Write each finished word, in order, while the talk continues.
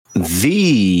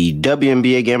The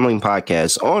WNBA Gambling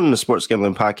Podcast on the Sports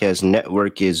Gambling Podcast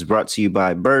Network is brought to you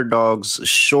by Bird Dogs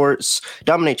Shorts.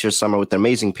 Dominate your summer with an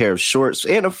amazing pair of shorts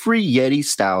and a free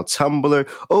Yeti-style tumbler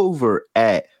over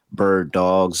at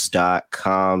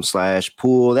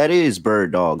birddogs.com/pool. That is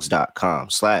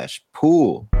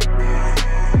birddogs.com/pool.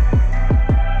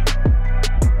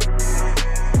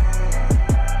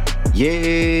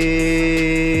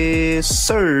 Yes,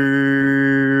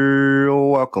 sir.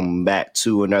 Welcome back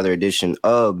to another edition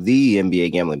of the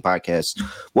NBA Gambling Podcast.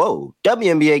 Whoa,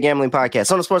 WNBA Gambling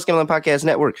Podcast on the Sports Gambling Podcast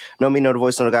Network. Know me, know the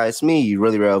voice, know the guy. It's me,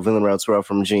 really real, villain real, Terrell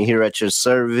from Virginia here at your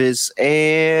service.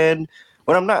 And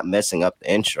when I'm not messing up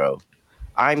the intro,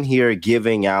 I'm here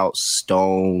giving out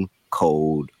stone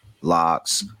cold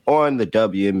locks on the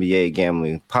WNBA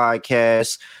Gambling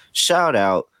Podcast. Shout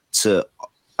out to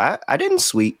I didn't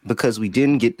sweep because we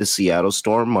didn't get the Seattle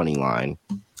Storm money line.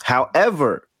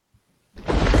 However,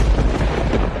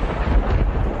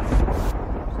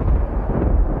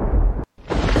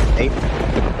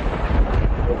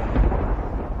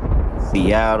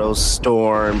 Seattle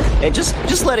Storm, and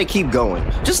just let it keep going.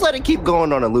 Just let it keep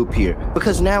going on a loop here,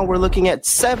 because now we're looking at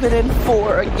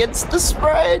 7-4 against the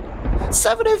spread.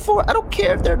 7-4. I don't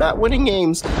care if they're not winning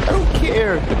games. I don't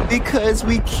care, because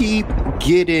we keep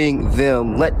getting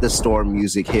them. Let the Storm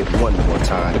music hit one more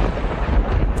time.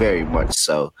 Very much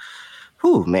so.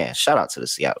 Whew, man, shout out to the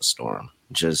Seattle Storm.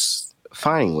 Just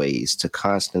finding ways to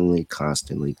constantly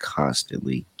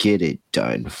get it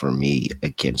done for me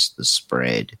against the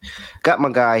spread. Got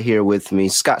my guy here with me,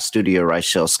 Scott Studio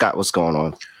Reichel. Scott, what's going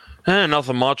on?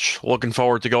 Nothing much. Looking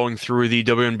forward to going through the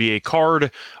WNBA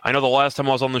card. I know the last time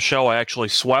I was on the show, I actually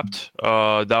swept.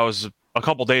 That was a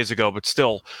couple days ago, but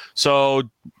still. So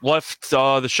left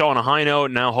the show on a high note,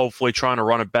 now hopefully trying to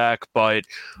run it back. But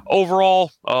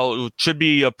overall, it should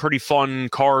be a pretty fun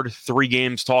card. 3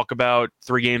 games talk about,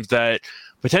 3 games that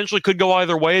potentially could go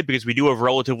either way because we do have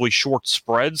relatively short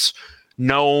spreads.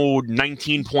 No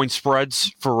 19-point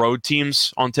spreads for road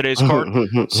teams on today's card.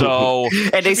 So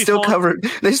and they still covered.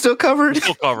 They still covered. They're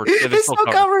still covered. Yeah, they still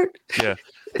covered. Yeah.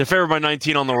 They're favored by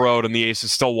 19 on the road, and the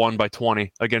Aces still won by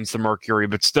 20 against the Mercury.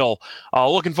 But still,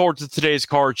 looking forward to today's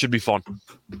card. Should be fun.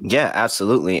 Yeah,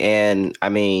 absolutely. And I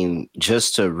mean,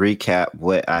 just to recap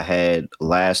what I had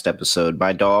last episode,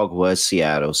 my dog was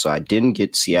Seattle, so I didn't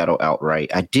get Seattle outright.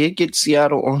 I did get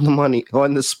Seattle on the money,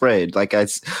 on the spread, like I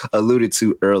alluded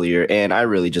to earlier. And I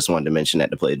really just wanted to mention that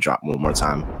to play a drop one more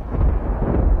time.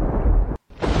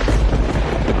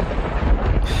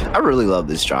 I really love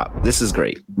this drop. This is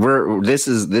great. This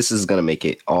is gonna make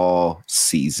it all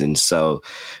season. So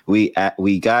we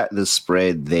got the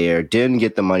spread there. Didn't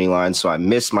get the money line, so I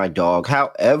missed my dog.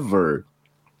 However,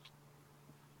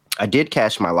 I did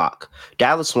cash my lock.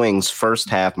 Dallas Wings first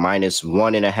half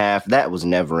 -1.5. That was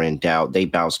never in doubt. They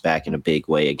bounced back in a big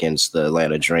way against the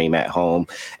Atlanta Dream at home.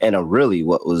 And I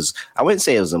wouldn't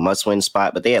say it was a must-win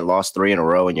spot, but they had lost 3 in a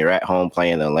row, and you're at home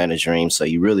playing the Atlanta Dream. So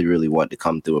you really, really want to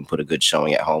come through and put a good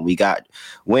showing at home. We got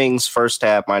Wings first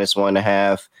half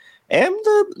 -1.5. And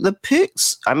the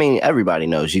picks, I mean, everybody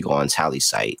knows you go on Tally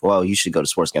site. Well, you should go to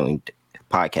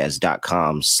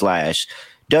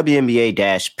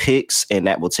sportsgamblingpodcast.com/WNBA-picks, and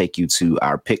that will take you to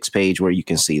our picks page where you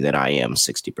can see that I am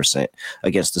 60%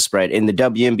 against the spread in the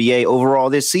WNBA overall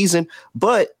this season.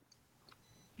 But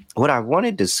what I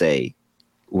wanted to say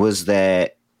was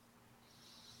that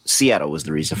Seattle was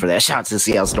the reason for that. Shout out to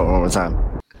Seattle Storm one more time.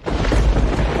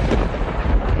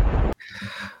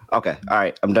 Okay, all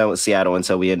right, I'm done with Seattle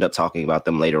until we end up talking about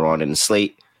them later on in the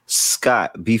slate.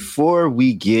 Scott, before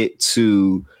we get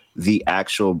to the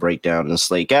actual breakdown and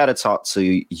slate, gotta talk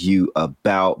to you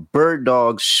about Bird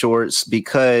Dog Shorts,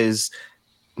 because,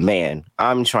 man,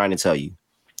 I'm trying to tell you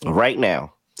right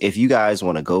now, if you guys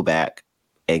want to go back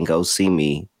and go see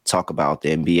me talk about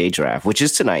the NBA draft, which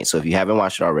is tonight, so if you haven't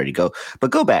watched it already, go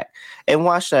back and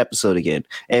watch the episode again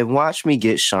and watch me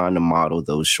get Sean to model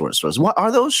those shorts. What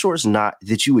are those shorts not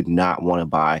that you would not want to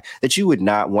buy, that you would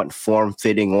not want form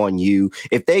fitting on you?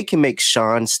 If they can make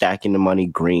Sean stacking the money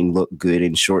green look good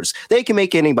in shorts, they can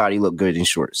make anybody look good in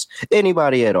shorts,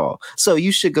 anybody at all. So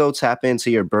you should go tap into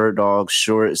your Bird Dog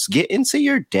shorts, get into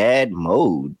your dad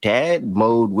mode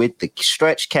with the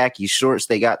stretch khaki shorts.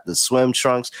 They got the swim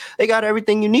trunks, they got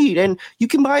everything you need, and you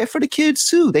can buy it for the kids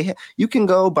too. You can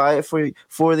go buy it for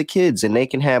the kids, and they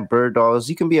can have Bird Dogs.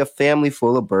 You can be a family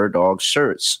full of Bird Dog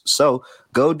shirts. So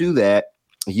go do that.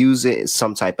 use it in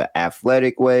some type of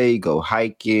athletic way, go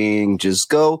hiking, just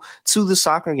go to the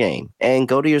soccer game and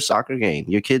go to your soccer game,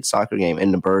 your kid's soccer game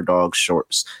in the Bird Dog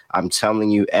shorts. I'm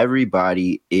telling you,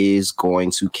 everybody is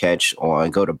going to catch on.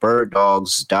 Go to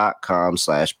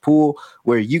birddogs.com/pool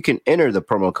where you can enter the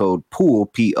promo code POOL,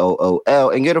 POOL,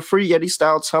 and get a free Yeti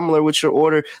style tumbler with your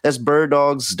order. That's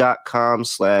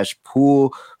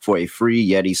birddogs.com/pool for a free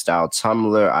Yeti style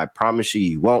tumbler. I promise you,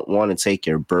 you won't want to take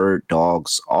your bird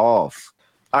dogs off.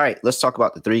 All right, let's talk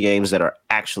about the 3 games that are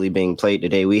actually being played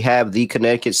today. We have the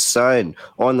Connecticut Sun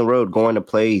on the road going to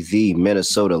play the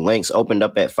Minnesota Lynx. Opened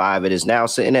up at 5. It is now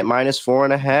sitting at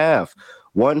 -4.5.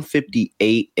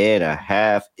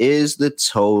 158.5 is the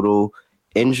total.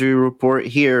 Injury report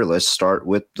here. Let's start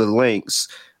with the Lynx.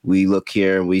 We look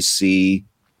here and we see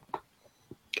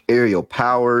Aerial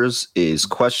Powers is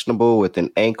questionable with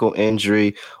an ankle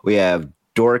injury. We have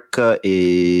Dorka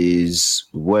is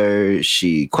where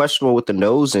she questionable with the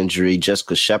nose injury.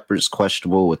 Jessica Shepard's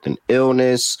questionable with an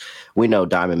illness. We know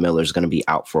Diamond Miller is going to be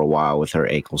out for a while with her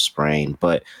ankle sprain,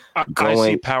 but I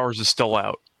see Powers is still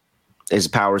out. Is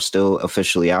Powers still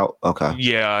officially out? Okay.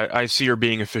 Yeah, I see her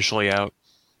being officially out.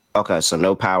 Okay, so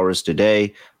no Powers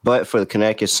today. But for the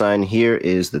Connecticut Sun, here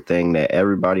is the thing that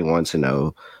everybody wants to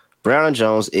know. Brianna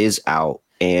Jones is out,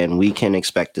 and we can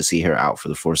expect to see her out for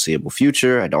the foreseeable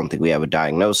future. I don't think we have a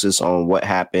diagnosis on what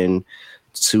happened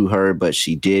to her, but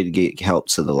she did get help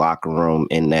to the locker room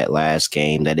in that last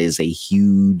game. That is a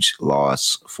huge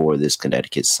loss for this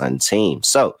Connecticut Sun team.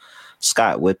 So,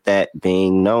 Scott, with that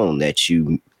being known that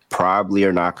you probably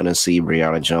are not going to see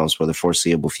Brianna Jones for the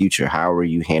foreseeable future, how are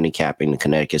you handicapping the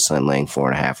Connecticut Sun laying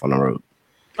 4.5 on the road?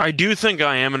 I do think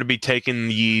I am going to be taking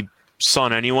the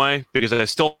Sun anyway, because I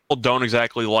still don't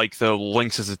exactly like the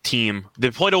Lynx as a team.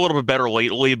 They've played a little bit better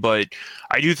lately, but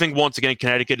I do think once again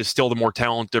Connecticut is still the more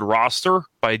talented roster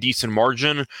by a decent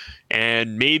margin,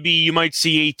 and maybe you might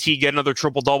see AT get another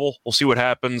triple-double. We'll see what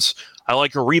happens. I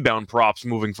like her rebound props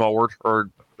moving forward, or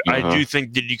I do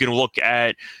think that you can look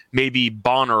at maybe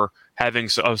Bonner having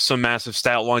some massive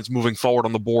stat lines moving forward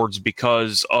on the boards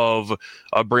because of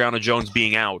Brianna Jones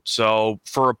being out. So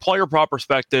for a player prop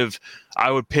perspective,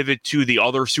 I would pivot to the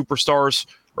other superstars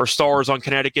or stars on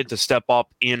Connecticut to step up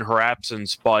in her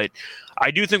absence. But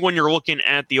I do think when you're looking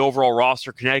at the overall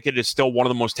roster, Connecticut is still one of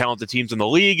the most talented teams in the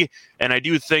league. And I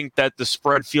do think that the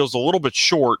spread feels a little bit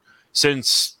short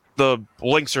since the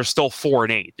Lynx are still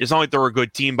 4-8. It's not like they're a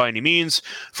good team by any means.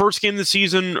 First game of the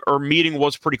season or meeting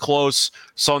was pretty close.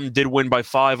 Sun did win by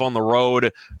 5 on the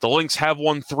road. The Lynx have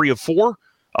won 3 of 4.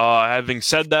 Having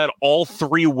said that, all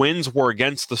 3 wins were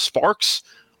against the Sparks,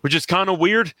 which is kind of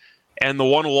weird. And the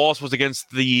one loss was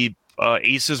against the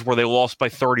Aces, where they lost by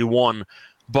 31.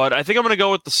 But I think I'm going to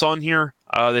go with the Sun here.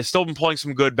 They've still been playing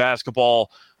some good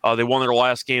basketball. They won their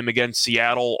last game against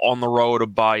Seattle on the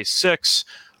road by 6.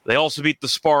 They also beat the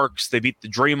Sparks. They beat the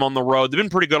Dream on the road. They've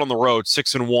been pretty good on the road,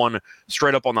 6-1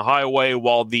 straight up on the highway,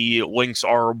 while the Lynx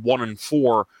are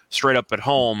 1-4 straight up at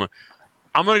home.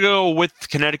 I'm going to go with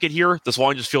Connecticut here. This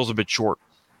line just feels a bit short.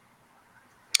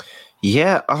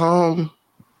 Yeah, I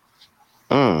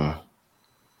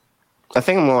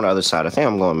think I'm going on the other side. I think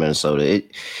I'm going Minnesota.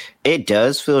 It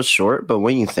does feel short, but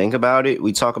when you think about it,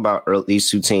 we talk about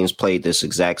these 2 teams played this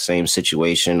exact same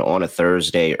situation on a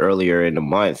Thursday earlier in the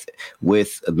month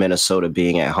with Minnesota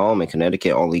being at home, and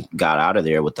Connecticut only got out of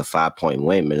there with the 5-point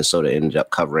win. Minnesota ended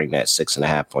up covering that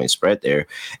 6.5-point spread there.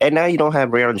 And now you don't have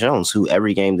Brianna Jones, who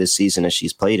every game this season that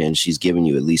she's played in, she's given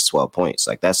you at least 12 points.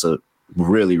 Like, that's a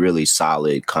really, really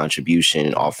solid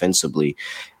contribution offensively.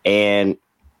 And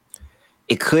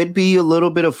it could be a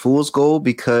little bit of fool's gold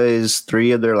because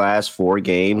 3 of their last 4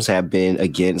 games have been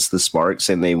against the Sparks,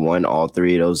 and they won all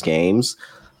 3 of those games.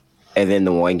 And then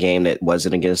the one game that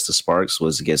wasn't against the Sparks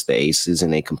was against the Aces,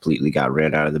 and they completely got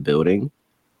ran out of the building.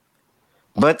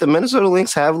 But the Minnesota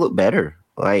Lynx have looked better.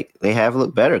 Like, they have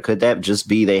looked better. Could that just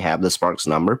be they have the Sparks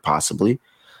number? Possibly.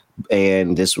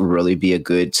 And this would really be a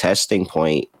good testing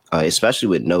point, especially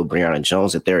with no Brianna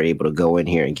Jones, if they're able to go in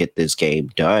here and get this game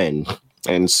done.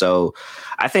 And so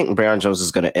I think Brianna Jones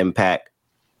is going to impact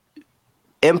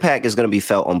is going to be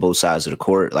felt on both sides of the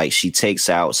court. Like, she takes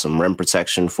out some rim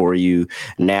protection for you.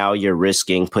 Now you're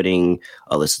risking putting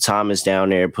Alyssa Thomas down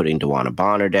there, putting DeWanna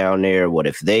Bonner down there. What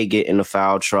if they get into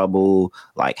foul trouble?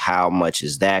 Like, how much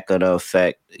is that going to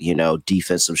affect,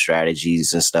 defensive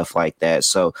strategies and stuff like that?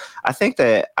 So I think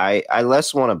that I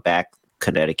less want to back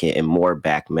Connecticut and more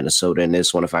back Minnesota in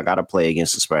this one. If I got to play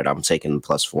against the spread, I'm taking the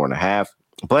 +4.5.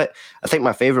 But I think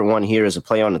my favorite one here is a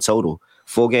play on the total.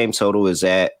 Full game total is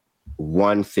at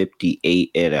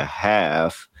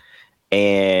 158.5.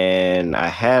 And I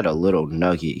had a little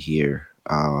nugget here.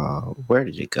 Where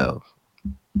did it go?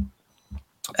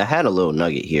 I had a little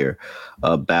nugget here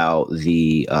about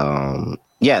the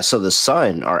so the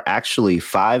Sun are actually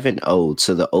 5-0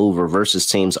 to the over versus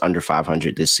teams under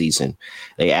 500 this season.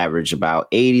 They average about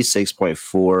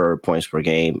 86.4 points per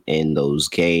game in those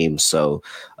games. So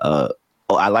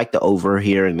I like the over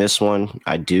here in this one.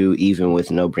 I do, even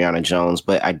with no Brianna Jones,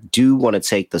 but I do want to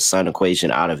take the Sun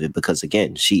equation out of it because,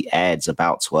 again, she adds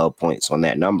about 12 points on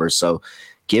that number. So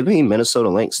give me Minnesota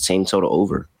Lynx team total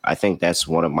over. I think that's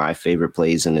one of my favorite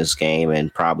plays in this game,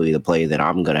 and probably the play that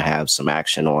I'm going to have some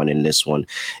action on in this one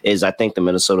is I think the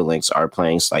Minnesota Lynx are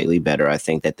playing slightly better. I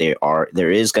think that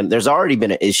there's already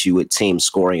been an issue with teams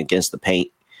scoring against the paint.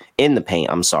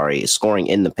 Scoring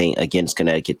in the paint against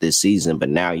Connecticut this season. But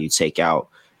now you take out,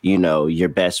 your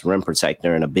best rim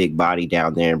protector and a big body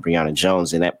down there in Brianna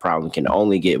Jones, and that problem can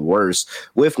only get worse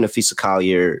with Nafisa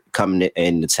Collier coming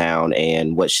into town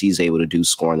and what she's able to do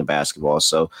scoring the basketball.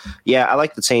 So, yeah, I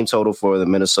like the team total for the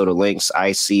Minnesota Lynx.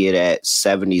 I see it at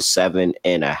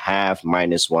 77.5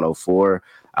 minus 104.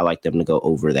 I like them to go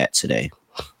over that today.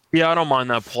 Yeah, I don't mind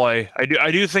that play.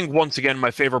 I do think, once again,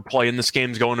 my favorite play in this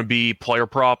game is going to be player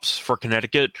props for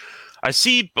Connecticut. I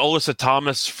see Alyssa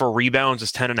Thomas for rebounds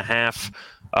is 10.5.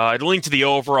 I'd lean to the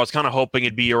over. I was kind of hoping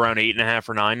it'd be around 8.5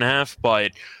 or 9.5,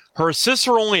 but her assists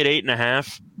are only at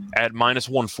 8.5 at minus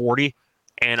 140,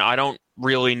 and I don't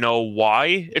really know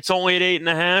why it's only at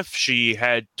 8.5. She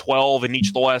had 12 in each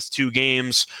of the last two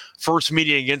games. First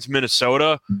meeting against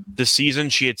Minnesota this season,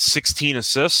 she had 16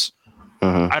 assists.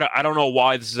 I don't know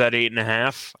why this is at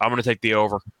 8.5. I'm going to take the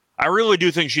over. I really do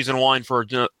think she's in line for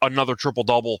another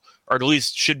triple-double, or at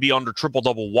least should be under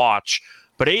triple-double watch.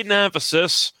 But 8.5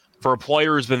 assists for a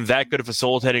player who's been that good at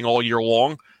facilitating all year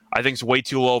long, I think it's way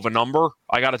too low of a number.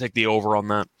 I got to take the over on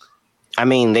that. I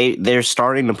mean, they're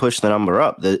starting to push the number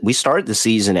up. We started the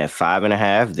season at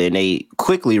 5.5. Then they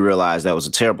quickly realized that was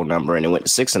a terrible number, and it went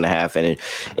to 6.5. And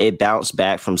it bounced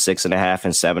back from 6.5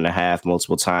 and 7.5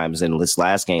 multiple times. And this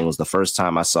last game was the first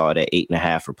time I saw it at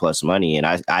 8.5 for plus money, and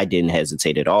I didn't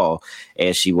hesitate at all.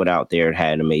 And she went out there and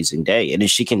had an amazing day. And if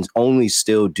she can only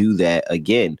still do that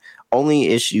again, only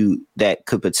issue that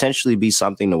could potentially be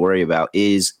something to worry about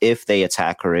is if they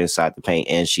attack her inside the paint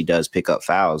and she does pick up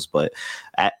fouls. But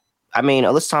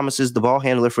Alyssa Thomas is the ball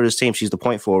handler for this team. She's the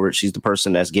point forward. She's the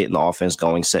person that's getting the offense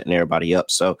going, setting everybody up.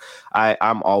 So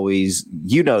I'm always,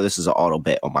 this is an auto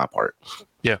bet on my part.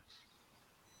 Yeah.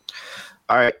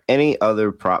 All right. Any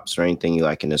other props or anything you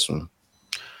like in this one?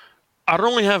 I don't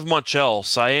really have much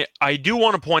else. I do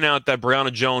want to point out that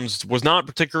Brianna Jones was not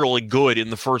particularly good in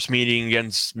the first meeting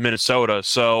against Minnesota.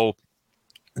 So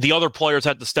the other players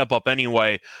had to step up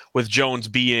anyway, with Jones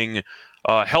being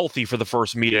healthy for the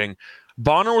first meeting.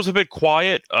 Bonner was a bit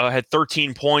quiet, had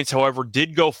 13 points, however,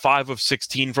 did go 5 of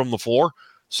 16 from the floor.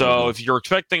 So if you're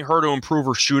expecting her to improve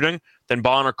her shooting, then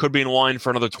Bonner could be in line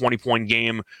for another 20-point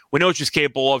game. We know what she's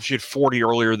capable of. She had 40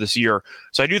 earlier this year.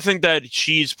 So I do think that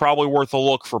she's probably worth a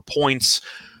look for points.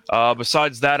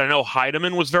 Besides that, I know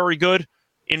Heidemann was very good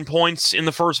in points in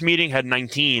the first meeting, had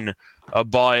 19,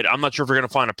 but I'm not sure if we're going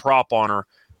to find a prop on her.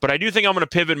 But I do think I'm going to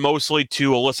pivot mostly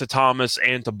to Alyssa Thomas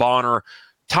and to Bonner.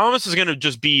 Thomas is going to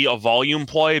just be a volume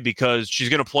play because she's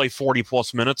going to play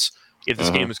 40-plus minutes if this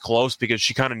game is close, because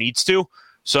she kind of needs to.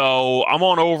 So I'm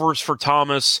on overs for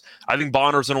Thomas. I think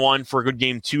Bonner's in line for a good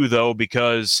game too, though,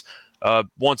 because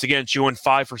once again, she went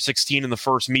 5 for 16 in the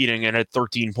first meeting and had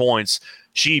 13 points.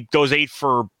 She goes 8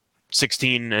 for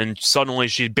 16, and suddenly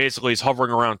she basically is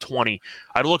hovering around 20.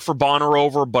 I'd look for Bonner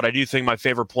over, but I do think my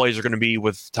favorite plays are going to be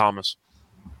with Thomas.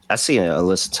 I see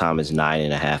Alyssa Thomas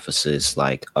 9.5 assists.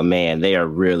 They are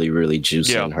really, really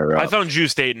juicing her up. I found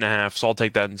juiced 8.5, so I'll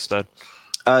take that instead.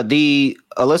 The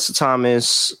Alyssa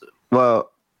Thomas,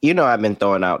 I've been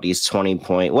throwing out these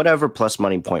 20-point, whatever plus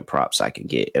money point props I can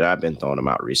get, and I've been throwing them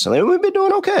out recently, and we've been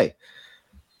doing okay.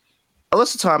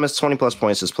 Alyssa Thomas, 20-plus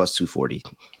points is plus 240.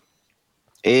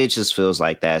 It just feels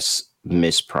like that's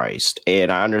mispriced.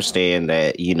 And I understand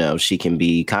that, she can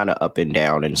be kind of up and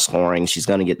down in scoring. She's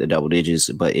going to get the double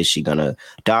digits, but is she going to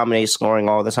dominate scoring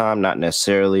all the time? Not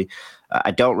necessarily.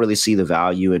 I don't really see the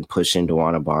value in pushing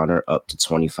Dewana Bonner up to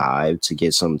 25 to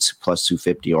get some plus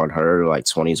 250 on her.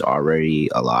 20 is already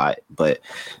a lot. But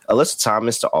Alyssa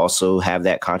Thomas to also have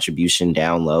that contribution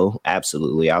down low,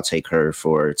 absolutely. I'll take her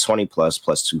for 20 plus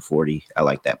 240. I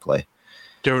like that play.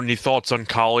 Do you have any thoughts on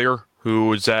Collier, who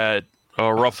was at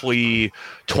roughly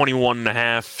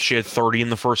 21.5? She had 30 in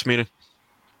the first meeting.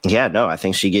 Yeah, no, I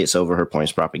think she gets over her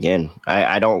points prop again.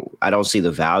 I don't see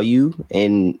the value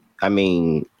in.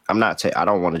 I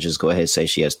don't want to just go ahead and say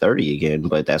she has 30 again,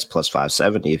 but that's plus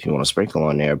 570 if you want to sprinkle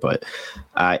on there. But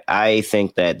I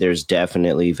think that there's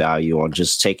definitely value on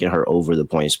just taking her over the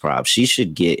points prop. She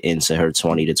should get into her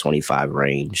 20 to 25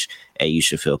 range, and you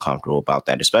should feel comfortable about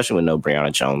that, especially with no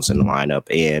Brianna Jones in the lineup.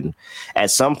 And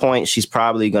at some point, she's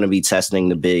probably going to be testing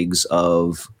the bigs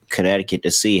of Connecticut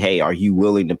to see, hey, are you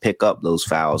willing to pick up those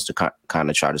fouls to kind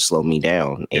of try to slow me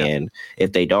down? Yeah. And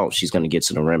if they don't, she's going to get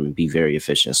to the rim and be very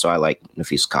efficient. So I like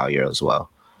Nafisa Collier as well.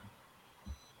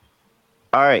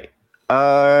 All right.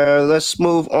 Let's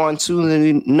move on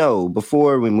to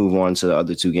before we move on to the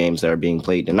other two games that are being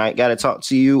played tonight, got to talk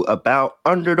to you about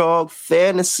Underdog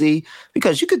Fantasy,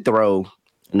 because you could throw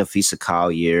Nafisa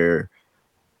Collier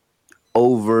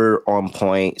over on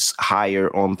points,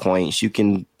 higher on points. You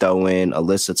can throw in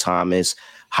Alyssa Thomas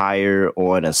higher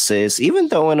on assists, even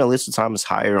throw in Alyssa Thomas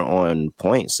higher on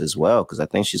points as well, because I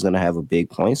think she's going to have a big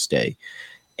points day.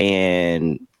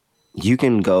 And you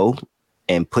can go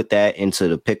and put that into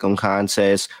the pick'em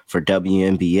contest for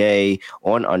WNBA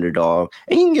on Underdog,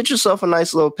 and you can get yourself a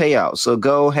nice little payout. So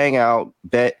go hang out,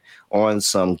 bet on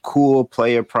some cool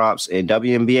player props in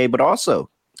WNBA, but also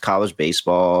college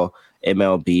baseball,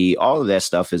 MLB, all of that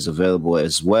stuff is available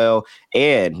as well.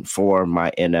 And for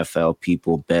my NFL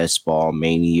people, Best Ball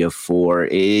Mania 4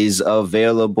 is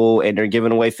available, and they're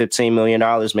giving away $15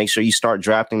 million. Make sure you start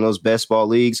drafting those best ball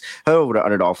leagues. Head over to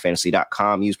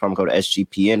UnderdogFantasy.com. Use promo code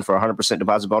SGPN for a 100%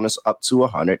 deposit bonus up to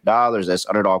 $100. That's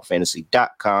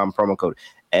UnderdogFantasy.com, promo code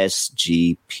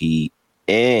SGPN.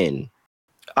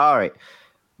 All right,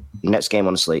 next game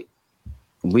on the slate.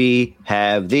 We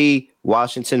have the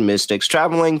Washington Mystics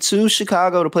traveling to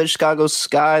Chicago to play the Chicago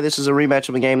Sky. This is a rematch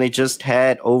of a game they just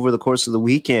had over the course of the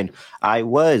weekend. I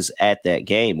was at that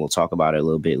game. We'll talk about it a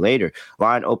little bit later.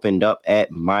 Line opened up at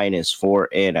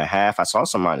 -4.5. I saw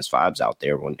some -5s out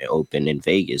there when it opened in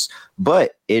Vegas,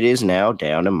 but it is now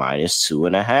down to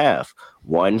 -2.5.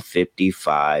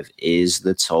 155 is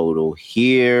the total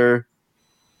here.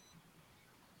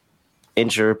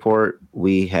 Injury report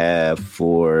we have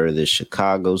for the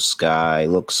Chicago Sky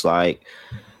looks like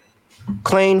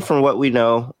clean from what we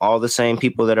know. All the same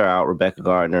people that are out. Rebecca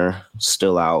Gardner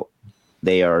still out.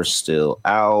 They are still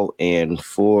out. And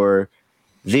for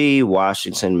the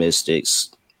Washington Mystics,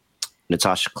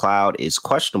 Natasha Cloud is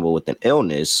questionable with an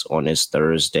illness on this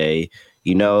Thursday.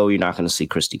 You know, you're not going to see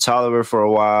Christy Tolliver for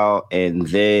a while. And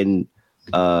then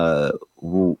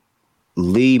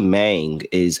Lee Mang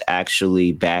is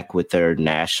actually back with their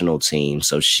national team,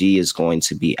 so she is going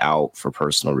to be out for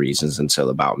personal reasons until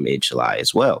about mid-July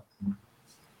as well.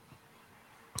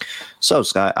 So,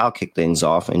 Scott, I'll kick things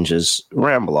off and just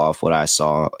ramble off what I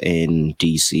saw in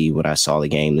DC when I saw the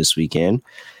game this weekend.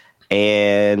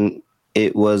 And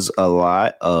it was a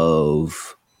lot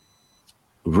of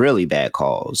really bad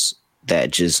calls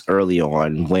that just early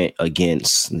on went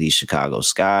against the Chicago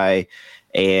Sky.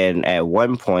 And at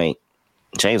one point,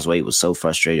 James Wade was so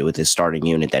frustrated with his starting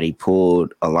unit that he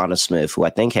pulled Alana Smith, who I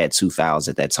think had 2 fouls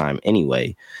at that time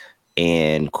anyway,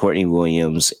 and Courtney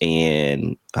Williams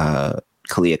and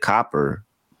Kalia Copper,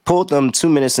 pulled them 2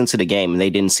 minutes into the game, and they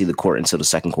didn't see the court until the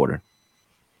second quarter.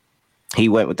 He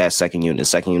went with that second unit. The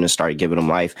second unit started giving him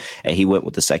life, and he went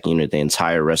with the second unit the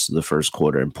entire rest of the first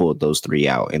quarter and pulled those 3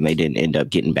 out, and they didn't end up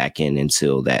getting back in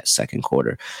until that second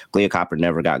quarter. Kalia Copper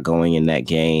never got going in that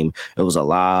game. It was a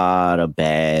lot of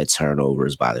bad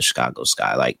turnovers by the Chicago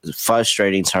Sky, like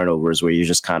frustrating turnovers where you're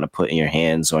just kind of putting your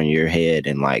hands on your head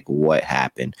and like, what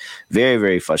happened? Very,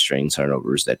 very frustrating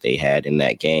turnovers that they had in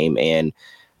that game, and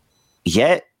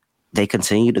yet they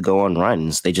continued to go on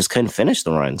runs. They just couldn't finish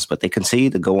the runs, but they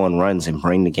continued to go on runs and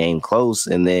bring the game close.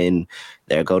 And then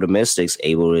there go the Mystics,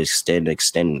 able to extend,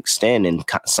 and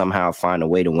somehow find a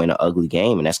way to win an ugly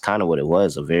game. And that's kind of what it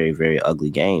was, a very, very ugly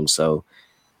game. So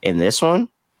in this one,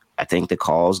 I think the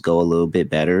calls go a little bit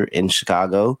better in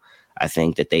Chicago. I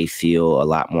think that they feel a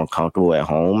lot more comfortable at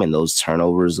home, and those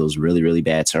turnovers, those really, really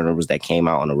bad turnovers that came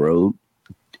out on the road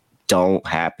don't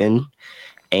happen.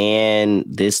 And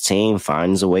this team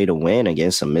finds a way to win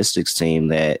against a Mystics team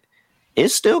that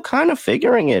is still kind of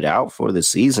figuring it out for the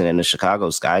season, and the Chicago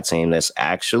Sky team that's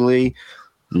actually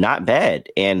not bad.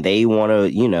 And they want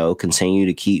to, continue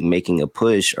to keep making a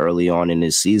push early on in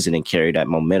this season and carry that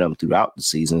momentum throughout the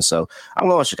season. So I'm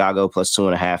going Chicago plus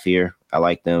 2.5 here. I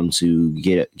like them to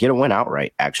get a win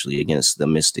outright, actually, against the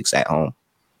Mystics at home.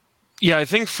 Yeah, I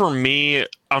think for me,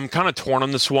 I'm kind of torn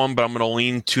on this one, but I'm going to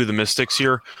lean to the Mystics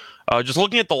here. Just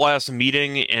looking at the last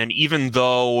meeting, and even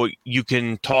though you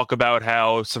can talk about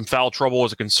how some foul trouble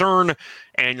is a concern,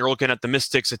 and you're looking at the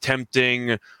Mystics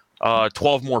attempting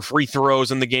 12 more free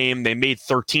throws in the game, they made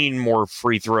 13 more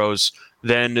free throws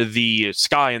than the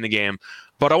Sky in the game.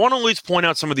 But I want to at least point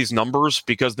out some of these numbers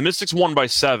because the Mystics won by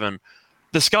 7.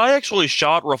 The Sky actually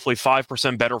shot roughly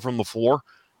 5% better from the floor,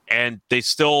 and they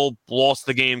still lost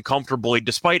the game comfortably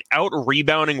despite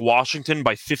out-rebounding Washington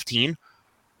by 15.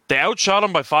 They outshot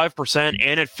them by 5%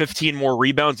 and had 15 more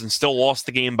rebounds and still lost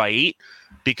the game by 8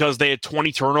 because they had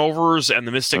 20 turnovers and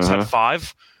the Mystics had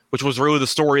 5, which was really the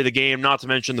story of the game, not to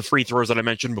mention the free throws that I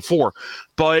mentioned before.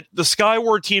 But the Sky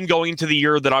were a team going into the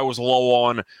year that I was low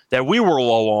on, that we were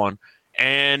low on.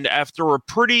 And after a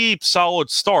pretty solid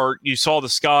start, you saw the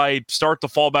Sky start to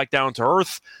fall back down to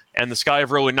earth, and the Sky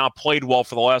have really not played well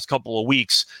for the last couple of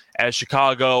weeks, as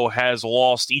Chicago has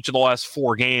lost each of the last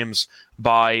 4 games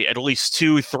by at least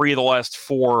 2, 3 of the last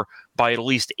 4 by at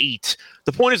least 8.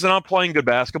 The point is they're not playing good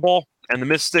basketball, and the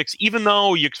Mystics, even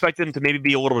though you expect them to maybe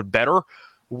be a little bit better,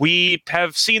 we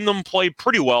have seen them play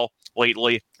pretty well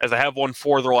lately, as I have won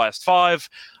 4 of their last 5.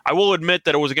 I will admit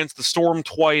that it was against the Storm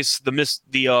twice,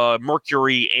 the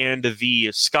Mercury, and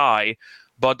the Sky.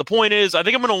 But the point is, I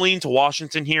think I'm going to lean to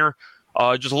Washington here.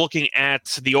 Just looking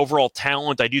at the overall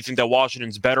talent, I do think that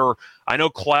Washington's better. I know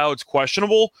Cloud's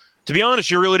questionable. To be honest,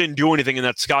 she really didn't do anything in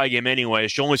that Sky game anyway.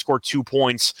 She only scored 2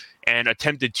 points and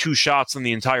attempted 2 shots in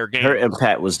the entire game. Her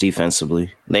impact was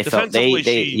defensively.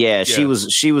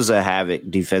 She was a havoc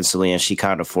defensively, and she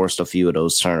kind of forced a few of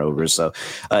those turnovers. So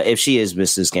if she is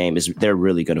missed this game, they're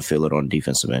really going to feel it on the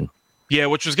defensive end. Yeah,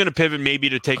 which was going to pivot maybe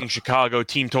to taking Chicago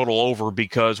team total over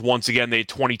because, once again, they had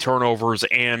 20 turnovers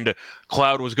and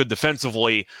Cloud was good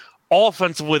defensively.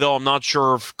 Offensively, though, I'm not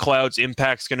sure if Cloud's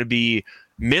impact's going to be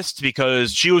missed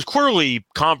because she was clearly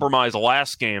compromised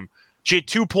last game. She had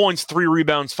 2 points, 3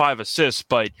 rebounds, 5 assists,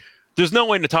 but there's no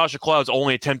way Natasha Cloud's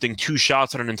only attempting 2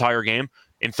 shots in an entire game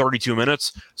in 32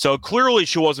 minutes. So clearly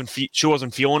she wasn't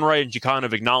feeling right, and she kind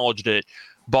of acknowledged it.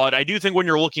 But I do think when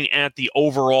you're looking at the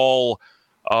overall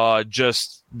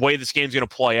just way this game's going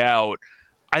to play out,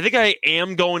 I think I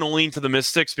am going to lean to the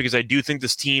Mystics because I do think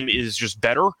this team is just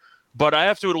better. But I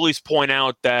have to at least point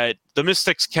out that the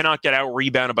Mystics cannot get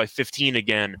out-rebounded by 15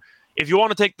 again. If you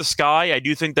want to take the Sky, I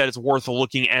do think that it's worth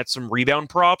looking at some rebound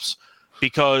props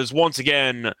because, once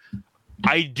again,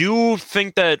 I do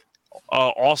think that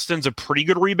Austin's a pretty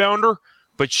good rebounder,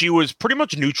 but she was pretty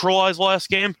much neutralized last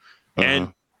game.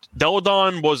 And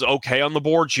Deladon was okay on the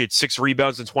board. She had 6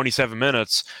 rebounds in 27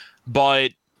 minutes.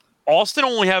 But Austin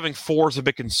only having 4 is a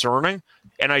bit concerning.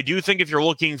 And I do think if you're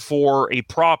looking for a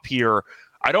prop here,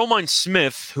 I don't mind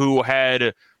Smith, who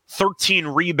had 13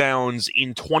 rebounds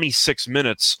in 26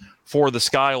 minutes for the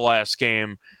Sky last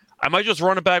game. I might just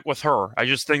run it back with her. I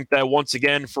just think that, once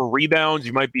again, for rebounds,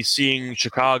 you might be seeing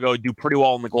Chicago do pretty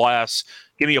well on the glass.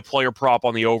 Give me a player prop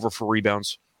on the over for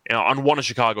rebounds, on one of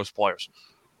Chicago's players.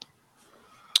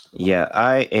 Yeah,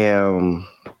 I am.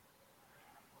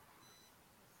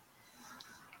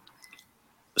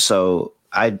 So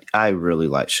I really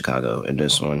like Chicago in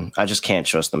this one. I just can't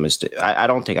trust the Mystics. I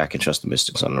don't think I can trust the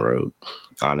Mystics on the road,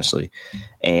 honestly.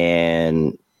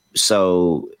 And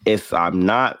so if I'm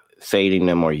not fading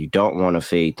them, or you don't want to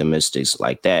fade the Mystics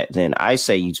like that, then I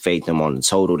say you fade them on the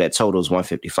total. That total is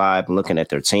 155. I'm looking at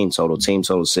their team total. Team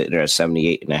total sitting there at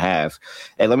 78.5.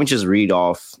 And let me just read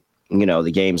off,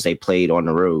 the games they played on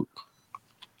the road.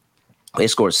 They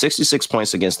scored 66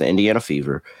 points against the Indiana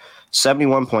Fever,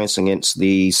 71 points against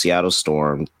the Seattle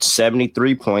Storm,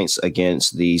 73 points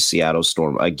against the Seattle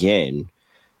Storm again.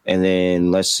 And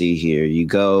then let's see here. You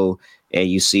go and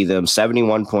you see them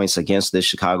 71 points against the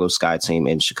Chicago Sky team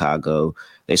in Chicago.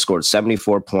 They scored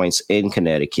 74 points in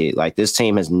Connecticut. Like, this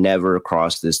team has never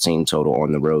crossed this team total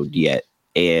on the road yet.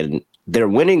 And they're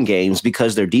winning games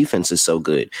because their defense is so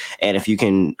good. And if you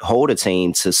can hold a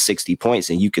team to 60 points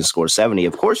and you can score 70,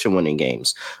 of course you're winning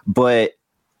games. But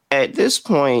at this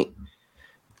point,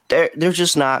 they're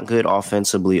just not good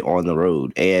offensively on the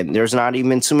road. And there's not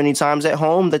even too many times at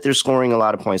home that they're scoring a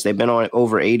lot of points. They've been on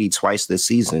over 80 twice this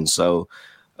season. So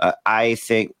I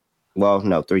think,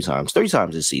 3 times. 3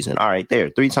 times this season. All right,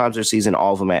 3 times this season,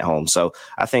 all of them at home. So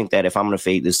I think that if I'm going to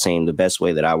fade this team, the best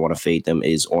way that I want to fade them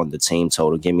is on the team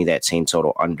total. Give me that team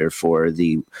total under for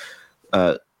the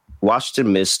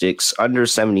Washington Mystics, under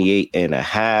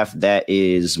 78.5. That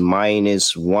is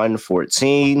minus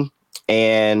 114.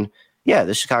 And yeah,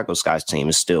 the Chicago Sky's team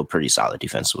is still pretty solid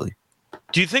defensively.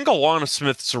 Do you think Alana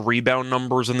Smith's rebound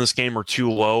numbers in this game are too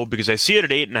low? Because I see it at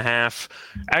 8.5,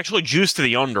 actually juiced to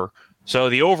the under.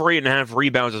 So the over 8.5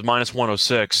 rebounds is minus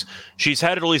 106. She's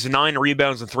had at least 9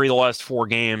 rebounds in 3 of the last 4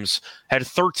 games, had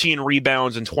 13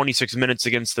 rebounds in 26 minutes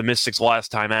against the Mystics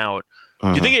last time out.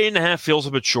 Do you think 8.5 feels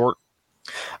a bit short?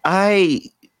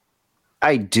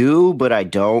 I do, but I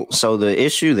don't. So the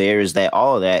issue there is that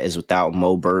all of that is without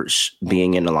Mo Birch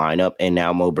being in the lineup, and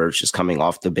now Mo Birch is coming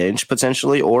off the bench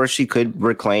potentially, or she could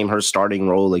reclaim her starting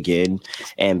role again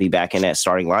and be back in that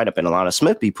starting lineup, and Alana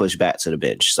Smith be pushed back to the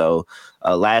bench. So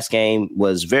last game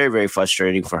was very, very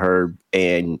frustrating for her,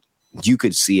 and you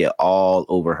could see it all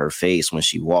over her face when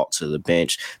she walked to the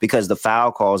bench because the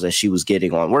foul calls that she was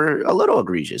getting on were a little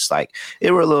egregious. Like,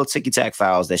 it were little ticky-tack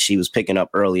fouls that she was picking up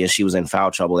early, and she was in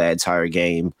foul trouble that entire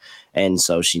game. And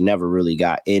so she never really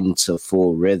got into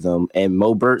full rhythm. And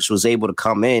Mo Birch was able to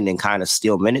come in and kind of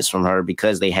steal minutes from her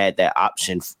because they had that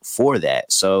option for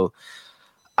that. So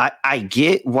I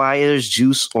get why there's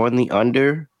juice on the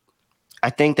under. I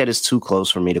think that it's too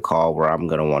close for me to call where I'm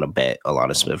going to want to bet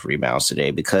Alana Smith rebounds today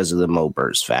because of the Mo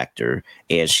Birch factor,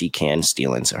 and she can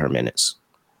steal into her minutes.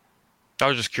 I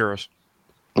was just curious.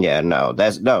 Yeah,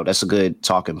 that's a good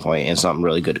talking point and something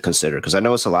really good to consider because I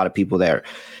know it's a lot of people there,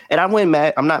 and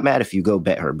I'm not mad if you go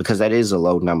bet her because that is a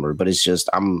low number, but it's just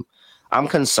I'm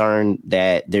concerned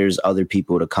that there's other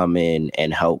people to come in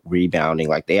and help rebounding.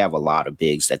 Like, they have a lot of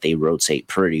bigs that they rotate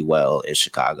pretty well in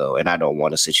Chicago, and I don't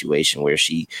want a situation where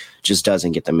she just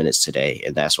doesn't get the minutes today,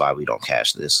 and that's why we don't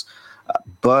cash this.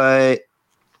 But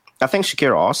I think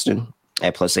Shakira Austin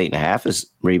at plus 8.5 is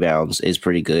rebounds is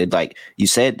pretty good. Like you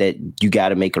said, that you got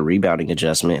to make a rebounding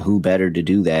adjustment. Who better to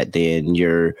do that than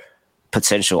your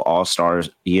potential all-stars,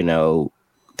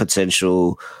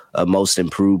 potential most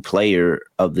improved player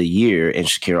of the year in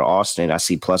Shakira Austin. I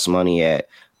see plus money at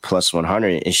plus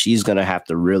 100, and she's going to have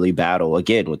to really battle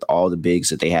again with all the bigs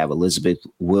that they have. Elizabeth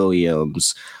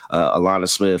Williams, Alana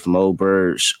Smith, Mo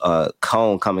Birch,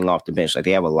 Cone coming off the bench. Like,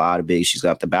 they have a lot of bigs she's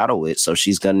got to battle with, so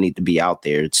she's going to need to be out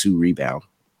there to rebound.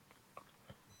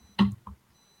 Do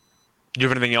you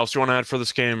have anything else you want to add for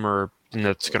this game, or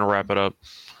that's going to wrap it up?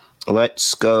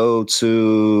 Let's go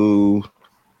to...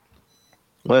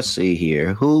 Let's see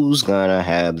here. Who's going to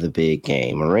have the big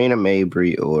game? Marina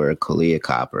Mabry or Kalia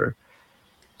Copper?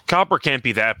 Copper can't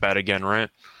be that bad again, right?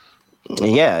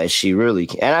 Yeah, she really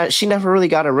can. And she never really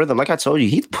got a rhythm. Like I told you,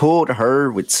 he pulled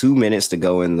her with 2 minutes to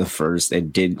go in the first,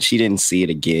 and she didn't see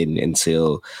it again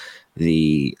until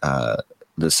the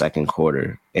second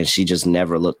quarter. And she just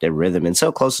never looked at rhythm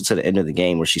until closer to the end of the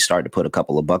game where she started to put a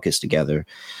couple of buckets together.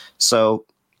 So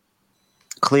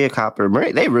Clea Copper,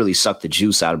 they really sucked the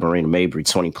juice out of Marina Mabry,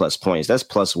 20-plus points. That's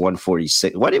plus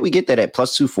 146. Why did we get that at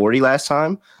plus 240 last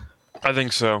time? I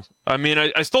think so. I mean,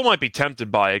 I still might be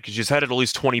tempted by it because she's had at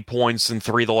least 20 points in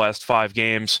 3 of the last 5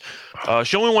 games.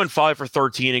 She only went 5 for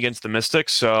 13 against the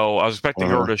Mystics, so I was expecting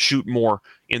her to shoot more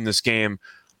in this game.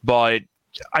 But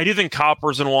I do think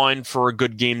Copper's in line for a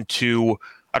good game, too.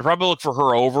 I'd probably look for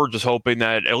her over, just hoping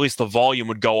that at least the volume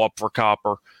would go up for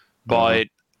Copper. But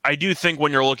I do think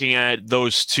when you're looking at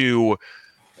those two,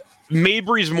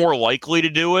 Mabry's more likely to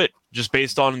do it just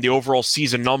based on the overall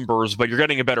season numbers, but you're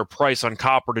getting a better price on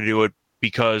Copper to do it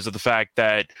because of the fact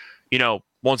that,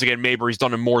 once again, Mabry's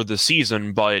done it more this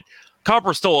season, but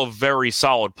Copper's still a very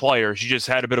solid player. She just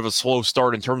had a bit of a slow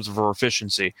start in terms of her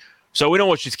efficiency. So we know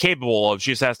what she's capable of.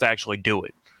 She just has to actually do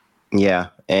it. Yeah,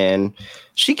 and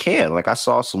she can. Like, I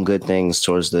saw some good things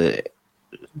towards the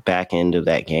back end of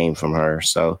that game from her.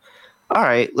 So, all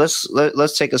right, let's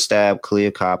take a stab.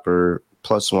 Clea Copper,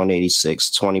 plus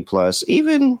 186, 20 plus,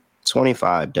 even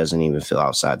 25 doesn't even feel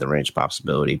outside the range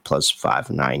possibility, plus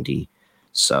 590.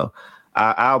 So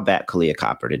I'll back Kalia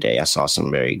Copper today. I saw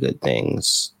some very good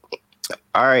things.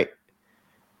 All right.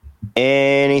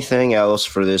 Anything else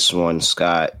for this one,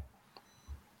 Scott?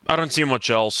 I don't see much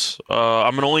else.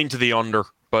 I'm going to lean to the under,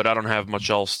 but I don't have much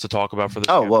else to talk about for this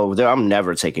game. Well, I'm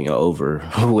never taking an over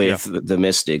with the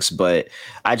Mystics, but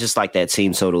I just like that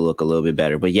team total look a little bit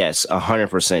better. But yes,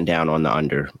 100% down on the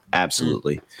under.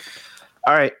 Absolutely.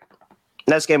 All right.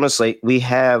 Next game on the slate, we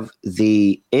have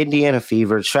the Indiana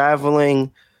Fever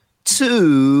traveling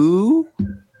to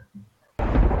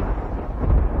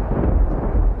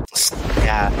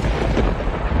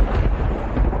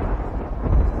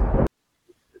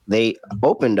They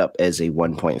opened up as a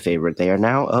 1-point favorite. They are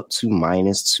now up to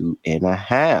minus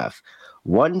 2.5.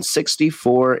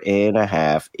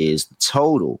 164.5 is the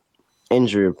total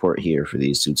injury report here for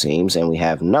these two teams, and we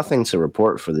have nothing to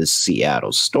report for the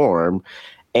Seattle Storm.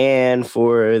 And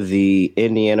for the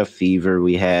Indiana Fever,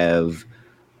 we have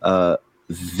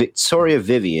Victoria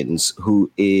Vivians,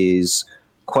 who is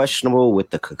questionable with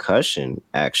the concussion,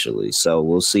 actually. So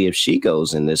we'll see if she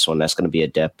goes in this one. That's going to be a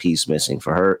depth piece missing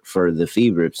for her, for the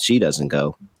Fever, if she doesn't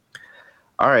go.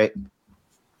 All right.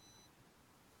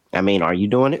 I mean, are you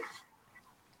doing it?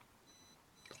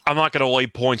 I'm not going to lay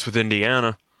points with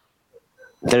Indiana.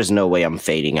 There's no way I'm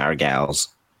fading our gals.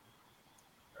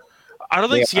 I don't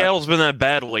think Seattle's been that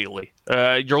bad lately.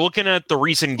 You're looking at the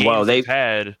recent games they've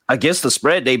had. Against the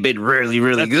spread, they've been really,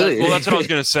 really good. That's what I was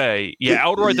going to say. Yeah,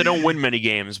 outright, they don't win many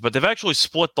games, but they've actually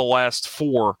split the last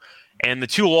 4. And the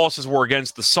 2 losses were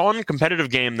against the Sun, competitive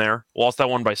game there. Lost that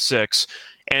one by 6.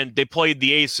 And they played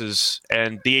the Aces,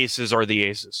 and the Aces are the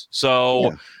Aces.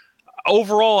 So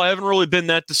overall, I haven't really been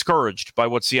that discouraged by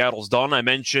what Seattle's done. I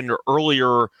mentioned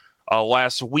earlier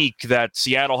last week that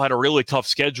Seattle had a really tough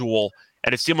schedule,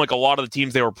 and it seemed like a lot of the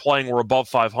teams they were playing were above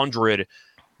 500.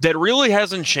 That really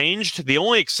hasn't changed. The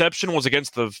only exception was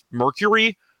against the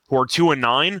Mercury, who are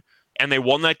 2-9, and they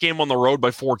won that game on the road by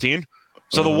 14.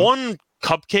 So the one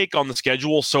cupcake on the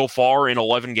schedule so far in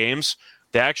 11 games,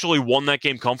 they actually won that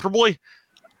game comfortably.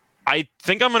 I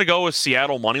think I'm going to go with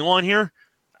Seattle moneyline here.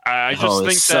 I just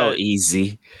think so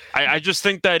easy. I just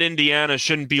think that Indiana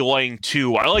shouldn't be laying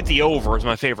 2. I like the over as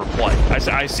my favorite play.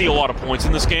 I see a lot of points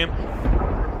in this game.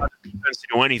 Not to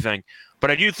do anything,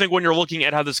 but I do think when you're looking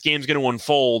at how this game's going to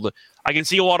unfold, I can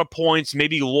see a lot of points.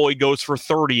 Maybe Lloyd goes for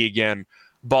 30 again,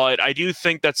 but I do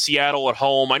think that Seattle at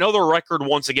home. I know their record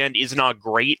once again is not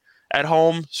great at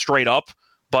home, straight up,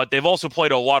 but they've also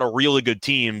played a lot of really good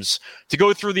teams. To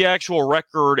go through the actual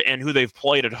record and who they've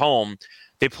played at home,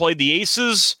 they played the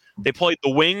Aces, they played the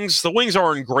Wings. The Wings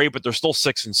aren't great, but they're still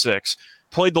 6-6.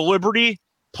 Played the Liberty,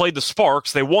 played the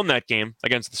Sparks. They won that game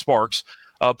against the Sparks.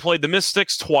 Played the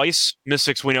Mystics twice.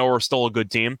 Mystics, we know, are still a good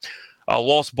team.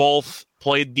 Lost both.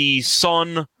 Played the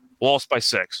Sun, lost by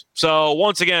 6. So,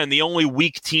 once again, the only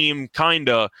weak team,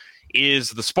 kinda, is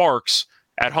the Sparks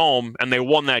at home, and they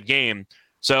won that game.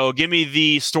 So, give me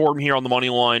the Storm here on the money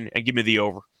line, and give me the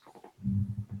over.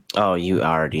 Oh, you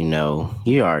already know.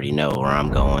 You already know where I'm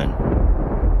going.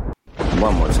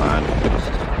 One more time.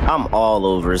 I'm all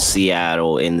over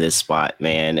Seattle in this spot,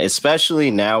 man.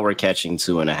 Especially now we're catching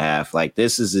 2.5. Like,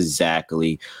 this is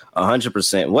exactly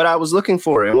 100% what I was looking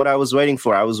for and what I was waiting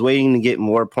for. I was waiting to get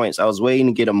more points. I was waiting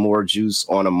to get a more juice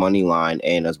on a money line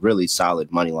and a really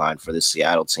solid money line for the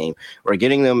Seattle team. We're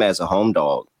getting them as a home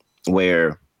dog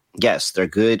where, yes, they're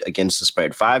good against the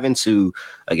spread. 5-2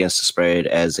 against the spread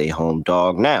as a home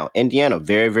dog. Now, Indiana,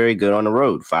 very, very good on the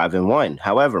road, 5-1.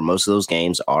 However, most of those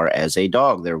games are as a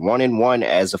dog. They're 1-1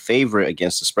 as a favorite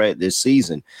against the spread this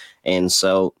season. And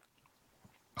so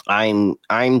I'm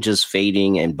just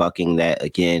fading and bucking that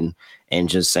again and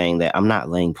just saying that I'm not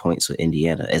laying points with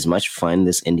Indiana. As much fun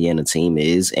this Indiana team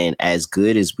is, and as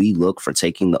good as we look for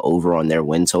taking the over on their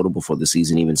win total before the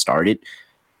season even started,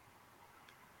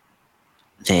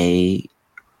 they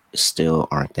still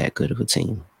aren't that good of a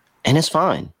team. And it's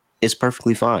fine. It's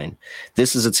perfectly fine.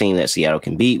 This is a team that Seattle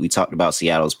can beat. We talked about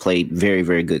Seattle's played very,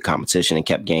 very good competition and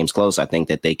kept games close. I think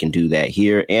that they can do that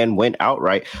here and went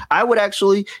outright. I would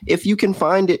actually, if you can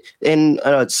find it in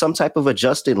some type of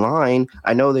adjusted line,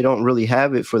 I know they don't really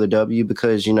have it for the W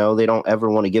because, you know, they don't ever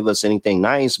want to give us anything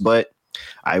nice, but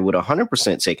I would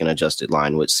 100% take an adjusted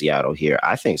line with Seattle here.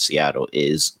 I think Seattle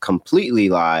is completely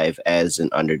live as an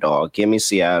underdog. Give me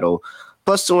Seattle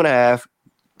plus 2.5.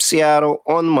 Seattle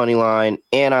on the money line,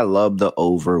 and I love the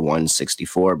over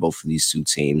 164. Both of these two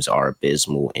teams are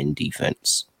abysmal in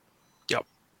defense. Yep.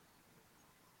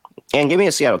 And give me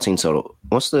a Seattle team total.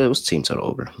 What's the team total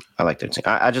over? I like their team.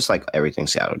 I just like everything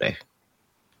Seattle Day.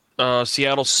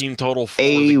 Seattle's team total for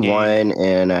a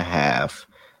 1.5.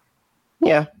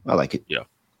 Yeah, I like it. Yeah.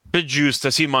 Bit juiced. I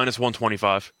see minus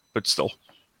 125, but still.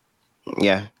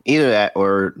 Yeah, either that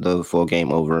or the full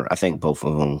game over. I think both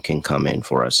of them can come in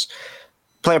for us.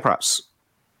 Player props.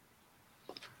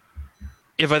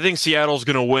 If I think Seattle's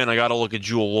going to win, I got to look at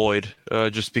Jewel Lloyd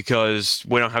just because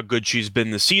we know how good she's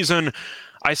been this season.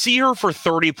 I see her for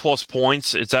 30-plus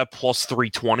points. It's at plus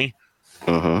 320.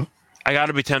 Mm-hmm. I got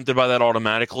to be tempted by that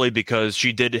automatically because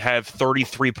she did have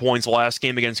 33 points last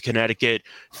game against Connecticut,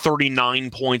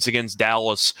 39 points against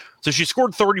Dallas. So she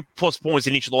scored 30-plus points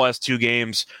in each of the last 2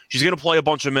 games. She's going to play a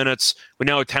bunch of minutes. We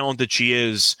know how talented she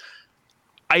is.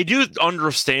 I do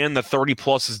understand that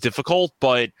 30-plus is difficult,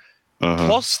 but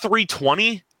plus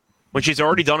 320, when she's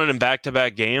already done it in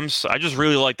back-to-back games, I just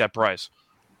really like that price.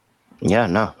 Yeah,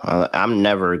 no, I'm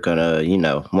never going to,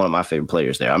 one of my favorite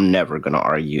players there. I'm never going to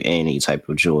argue any type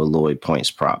of Jewel Lloyd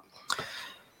points prop.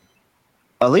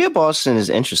 Aaliyah Boston is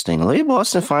interesting. Aaliyah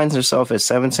Boston finds herself at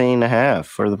 17.5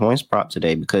 for the points prop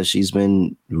today because she's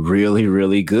been really,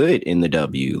 really good in the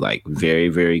W, like very,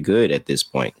 very good at this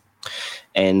point.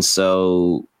 And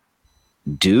so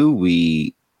do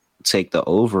we take the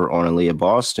over on Aaliyah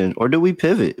Boston or do we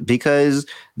pivot? Because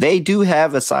they do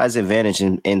have a size advantage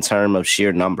in terms of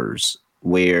sheer numbers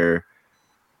where,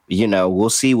 we'll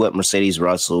see what Mercedes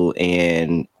Russell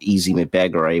and Easy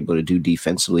McBagger are able to do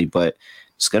defensively, but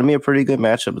It's going to be a pretty good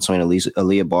matchup between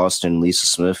Aaliyah Boston, Lisa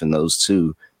Smith, and those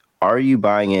two. Are you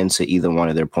buying into either one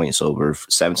of their points over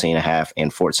 17.5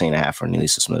 and 14.5 for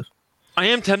Lisa Smith? I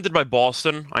am tempted by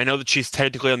Boston. I know that she's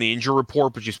technically on the injury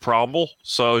report, but she's probable.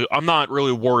 So I'm not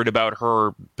really worried about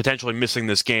her potentially missing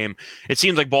this game. It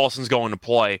seems like Boston's going to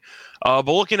play. But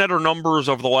looking at her numbers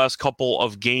over the last couple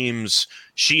of games,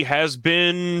 she has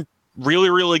been really,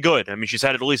 really good. I mean, she's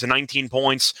had at least 19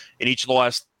 points in each of the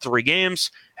last 3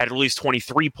 games, had at least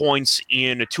 23 points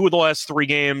in 2 of the last 3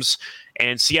 games.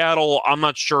 And Seattle, I'm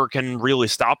not sure can really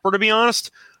stop her, to be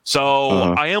honest.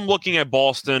 So I am looking at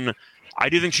Boston. I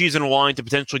do think she's in line to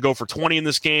potentially go for 20 in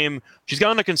this game. She's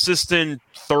gotten a consistent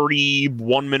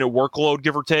 31-minute workload,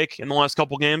 give or take, in the last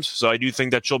couple games. So I do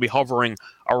think that she'll be hovering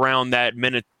around that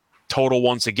minute total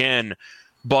once again.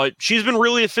 But she's been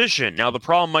really efficient. Now, the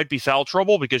problem might be foul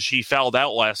trouble because she fouled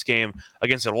out last game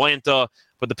against Atlanta,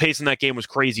 but the pace in that game was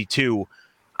crazy too.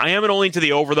 I am going to lean to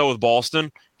the over, though, with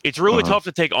Boston. It's really tough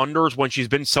to take unders when she's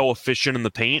been so efficient in the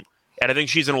paint, and I think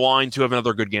she's in line to have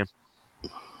another good game.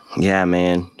 Yeah,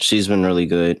 man. She's been really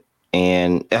good.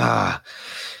 And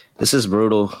this is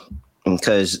brutal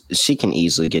because she can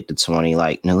easily get to 20.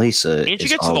 Like, Nalisa. And she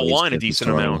gets to the line a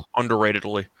decent amount,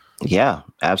 underratedly. Yeah,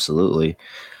 absolutely.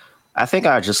 I think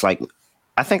I like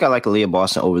Aaliyah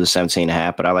Boston over the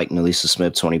 17.5, but I like Nalisa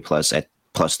Smith 20 plus at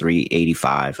plus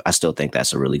 385. I still think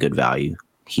that's a really good value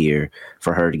here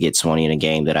for her to get 20 in a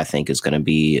game that I think is going to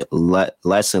be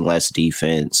less and less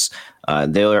defense.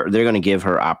 They're going to give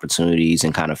her opportunities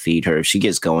and kind of feed her. If she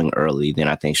gets going early, then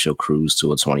I think she'll cruise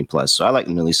to a 20 plus. So I like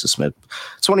Nalisa Smith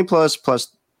 20 plus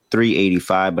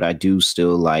 385, but I do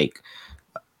still like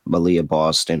Aaliyah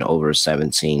Boston over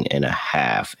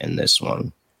 17.5 in this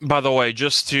one. By the way,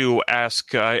 just to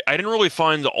ask, I didn't really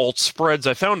find the alt spreads.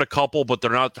 I found a couple, but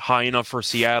they're not high enough for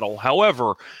Seattle.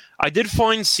 However, I did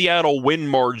find Seattle win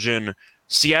margin.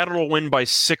 Seattle to win by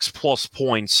 6+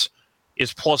 points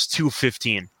is plus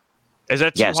 215. Is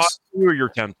that too high or you're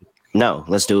tempted? No,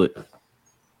 let's do it.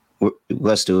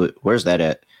 Let's do it. Where's that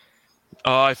at?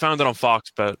 I found it on Fox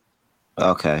Bet.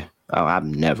 Okay. Oh, I've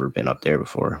never been up there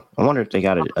before. I wonder if they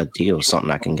got a deal, something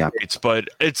I can get. But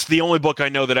it's the only book I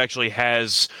know that actually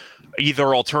has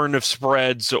either alternative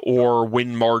spreads or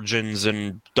win margins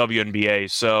in WNBA.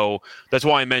 So that's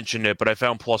why I mentioned it, but I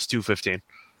found plus 215.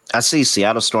 I see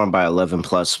Seattle Storm by 11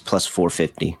 plus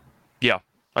 450. Yeah,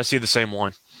 I see the same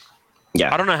line.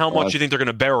 Yeah, I don't know how much you think they're going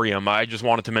to bury him. I just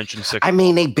wanted to mention 6. I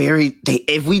mean,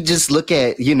 if we just look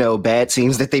at, bad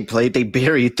teams that they played, they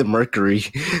buried the Mercury.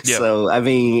 Yeah. So, I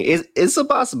mean, it's a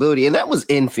possibility. And that was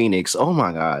in Phoenix. Oh,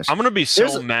 my gosh. I'm going to be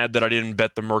so mad that I didn't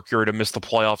bet the Mercury to miss the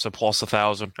playoffs at plus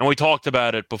 1,000. And we talked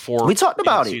about it before. We talked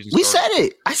about it. We said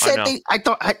it. I said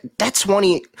that's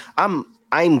 20.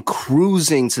 I'm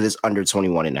cruising to this under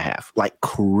 21.5, like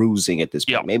cruising at this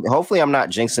point. Yeah. Maybe, hopefully I'm not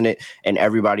jinxing it and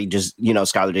everybody just,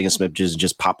 Skylar Diggins-Smith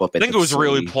just pop up. I think it was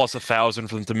really plus 1,000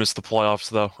 for them to miss the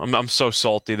playoffs, though. I'm so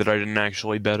salty that I didn't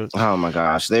actually bet it. Oh my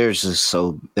gosh, they're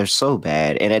so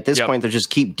bad. And at this point, they just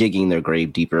keep digging their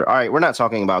grave deeper. All right, we're not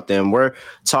talking about them. We're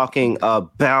talking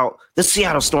about the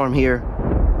Seattle Storm here.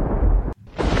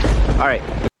 All right.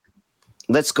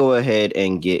 Let's go ahead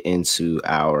and get into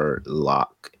our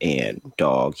lock and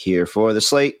dog here for the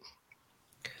slate.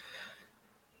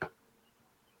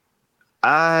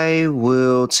 I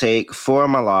will take for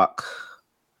my lock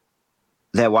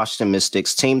that Washington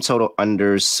Mystics team total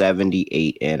under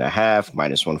 78.5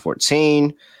 minus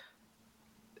 114.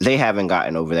 They haven't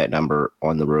gotten over that number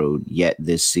on the road yet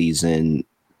this season.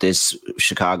 This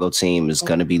Chicago team is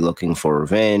going to be looking for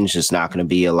revenge. It's not going to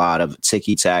be a lot of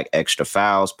ticky-tack, extra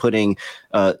fouls, putting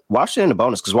Washington in the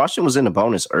bonus, because Washington was in the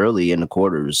bonus early in the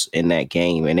quarters in that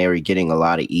game, and they were getting a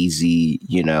lot of easy,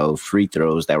 free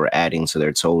throws that were adding to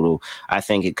their total. I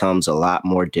think it comes a lot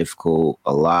more difficult,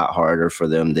 a lot harder for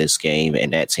them this game,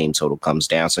 and that team total comes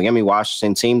down. So give me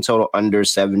Washington team total under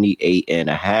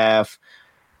 78.5.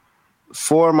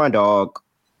 For my dog,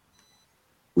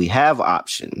 we have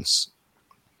options.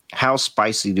 How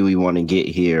spicy do we want to get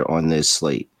here on this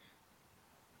slate?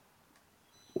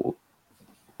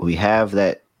 We have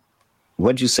that.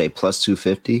 What'd you say? Plus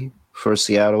 250 for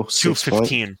Seattle?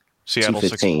 215. Seattle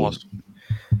 215. 6+.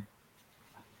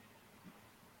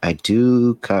 I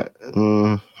do.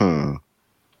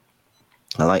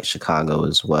 I like Chicago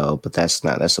as well, but that's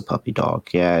a puppy dog.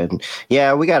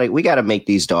 Yeah. We gotta make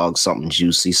these dogs something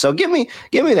juicy. So give me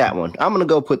that one. I'm gonna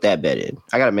go put that bet in.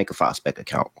 I gotta make a Foxbet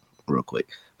account real quick.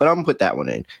 But I'm going to put that one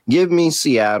in. Give me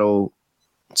Seattle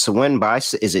to win by,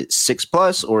 is it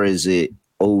 6+ or is it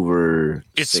over?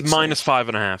 It's minus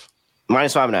 5.5.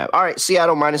 Minus 5.5. All right,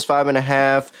 Seattle minus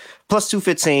 5.5 plus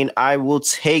 215. I will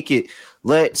take it.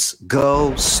 Let's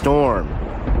go, Storm.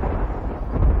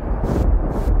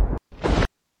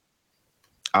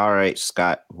 All right,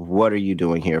 Scott, what are you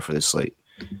doing here for this slate?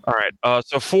 All right.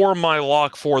 So for my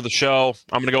lock for the show,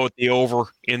 I'm going to go with the over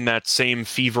in that same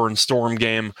Fever and Storm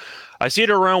game. I see it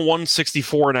around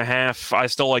 164.5. I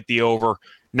still like the over.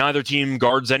 Neither team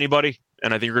guards anybody,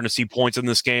 and I think you're going to see points in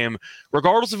this game.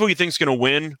 Regardless of who you think is going to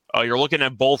win, you're looking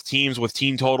at both teams with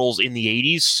team totals in the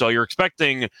 80s, so you're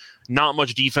expecting not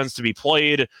much defense to be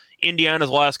played. Indiana's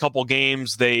last couple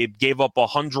games, they gave up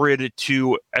 100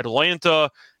 to Atlanta,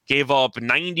 gave up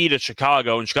 90 to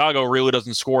Chicago, and Chicago really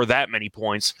doesn't score that many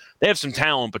points. They have some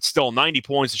talent, but still 90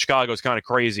 points to Chicago is kind of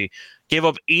crazy. Gave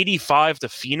up 85 to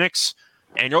Phoenix,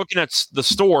 and you're looking at the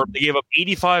Storm. They gave up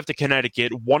 85 to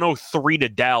Connecticut, 103 to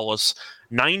Dallas,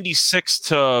 96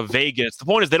 to Vegas. The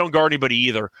point is they don't guard anybody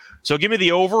either. So give me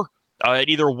the over at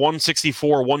either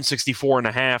 164,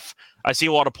 164.5. I see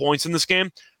a lot of points in this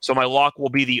game, so my lock will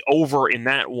be the over in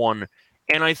that one.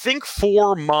 And I think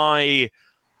for my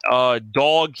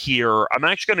dog here, I'm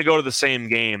actually going to go to the same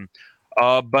game.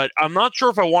 But I'm not sure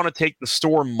if I want to take the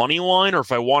Storm money line or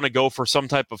if I want to go for some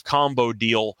type of combo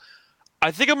deal. I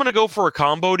think I'm going to go for a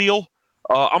combo deal.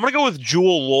 I'm going to go with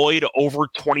Jewel Lloyd over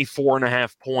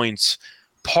 24.5 points,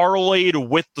 parlayed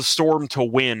with the Storm to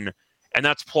win, and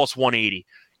that's plus 180.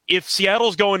 If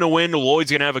Seattle's going to win, Lloyd's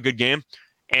going to have a good game.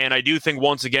 And I do think,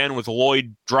 once again, with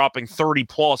Lloyd dropping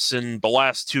 30-plus in the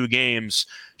last two games,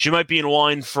 she might be in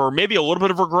line for maybe a little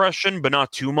bit of regression, but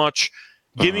not too much.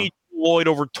 Give me Lloyd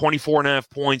over 24.5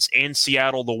 points and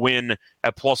Seattle to win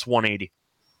at plus 180.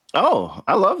 Oh,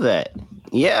 I love that.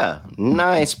 Yeah,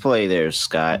 nice play there,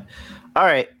 Scott. All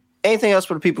right, anything else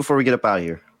for the people before we get up out of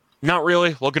here? Not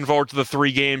really. Looking forward to the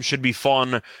three games. Should be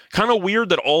fun. Kind of weird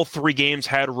that all three games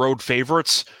had road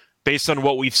favorites based on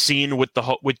what we've seen with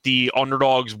the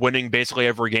underdogs winning basically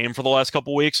every game for the last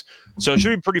couple weeks. So it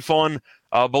should be pretty fun,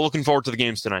 but looking forward to the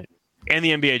games tonight and the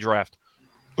NBA draft.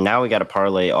 Now we got to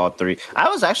parlay all three. I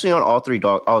was actually on all three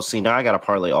dogs. Oh, see, now I got to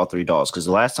parlay all three dogs because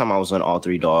the last time I was on all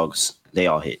three dogs, they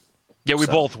all hit. Yeah, we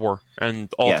both were,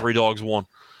 and all three dogs won.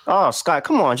 Oh, Scott,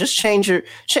 come on. Just change your...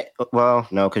 Well,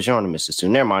 no, because you're on the missus too.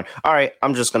 Never mind. All right,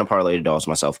 I'm just going to parlay the dogs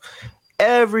myself.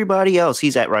 Everybody else,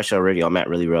 he's at Right Show Radio. I'm at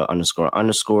really real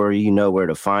 __. You know where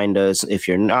to find us. If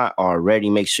you're not already,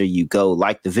 make sure you go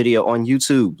like the video on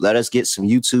YouTube. Let us get some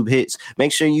YouTube hits.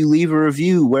 Make sure you leave a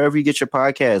review wherever you get your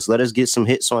podcast. Let us get some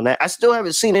hits on that. I still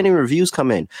haven't seen any reviews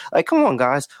come in. Like, come on,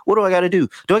 guys. What do I got to do?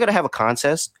 Do I got to have a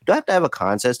contest? Do I have to have a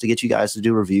contest to get you guys to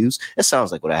do reviews? It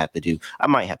sounds like what I have to do. I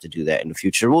might have to do that in the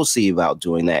future. We'll see about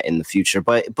doing that in the future.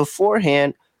 But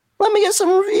beforehand, let me get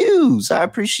some reviews. I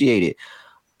appreciate it.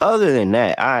 Other than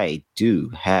that, I do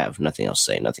have nothing else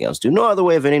to say, nothing else to do. No other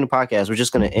way of ending the podcast. We're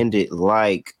just going to end it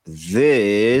like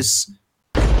this.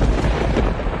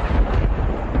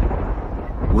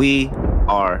 We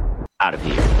are out of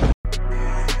here.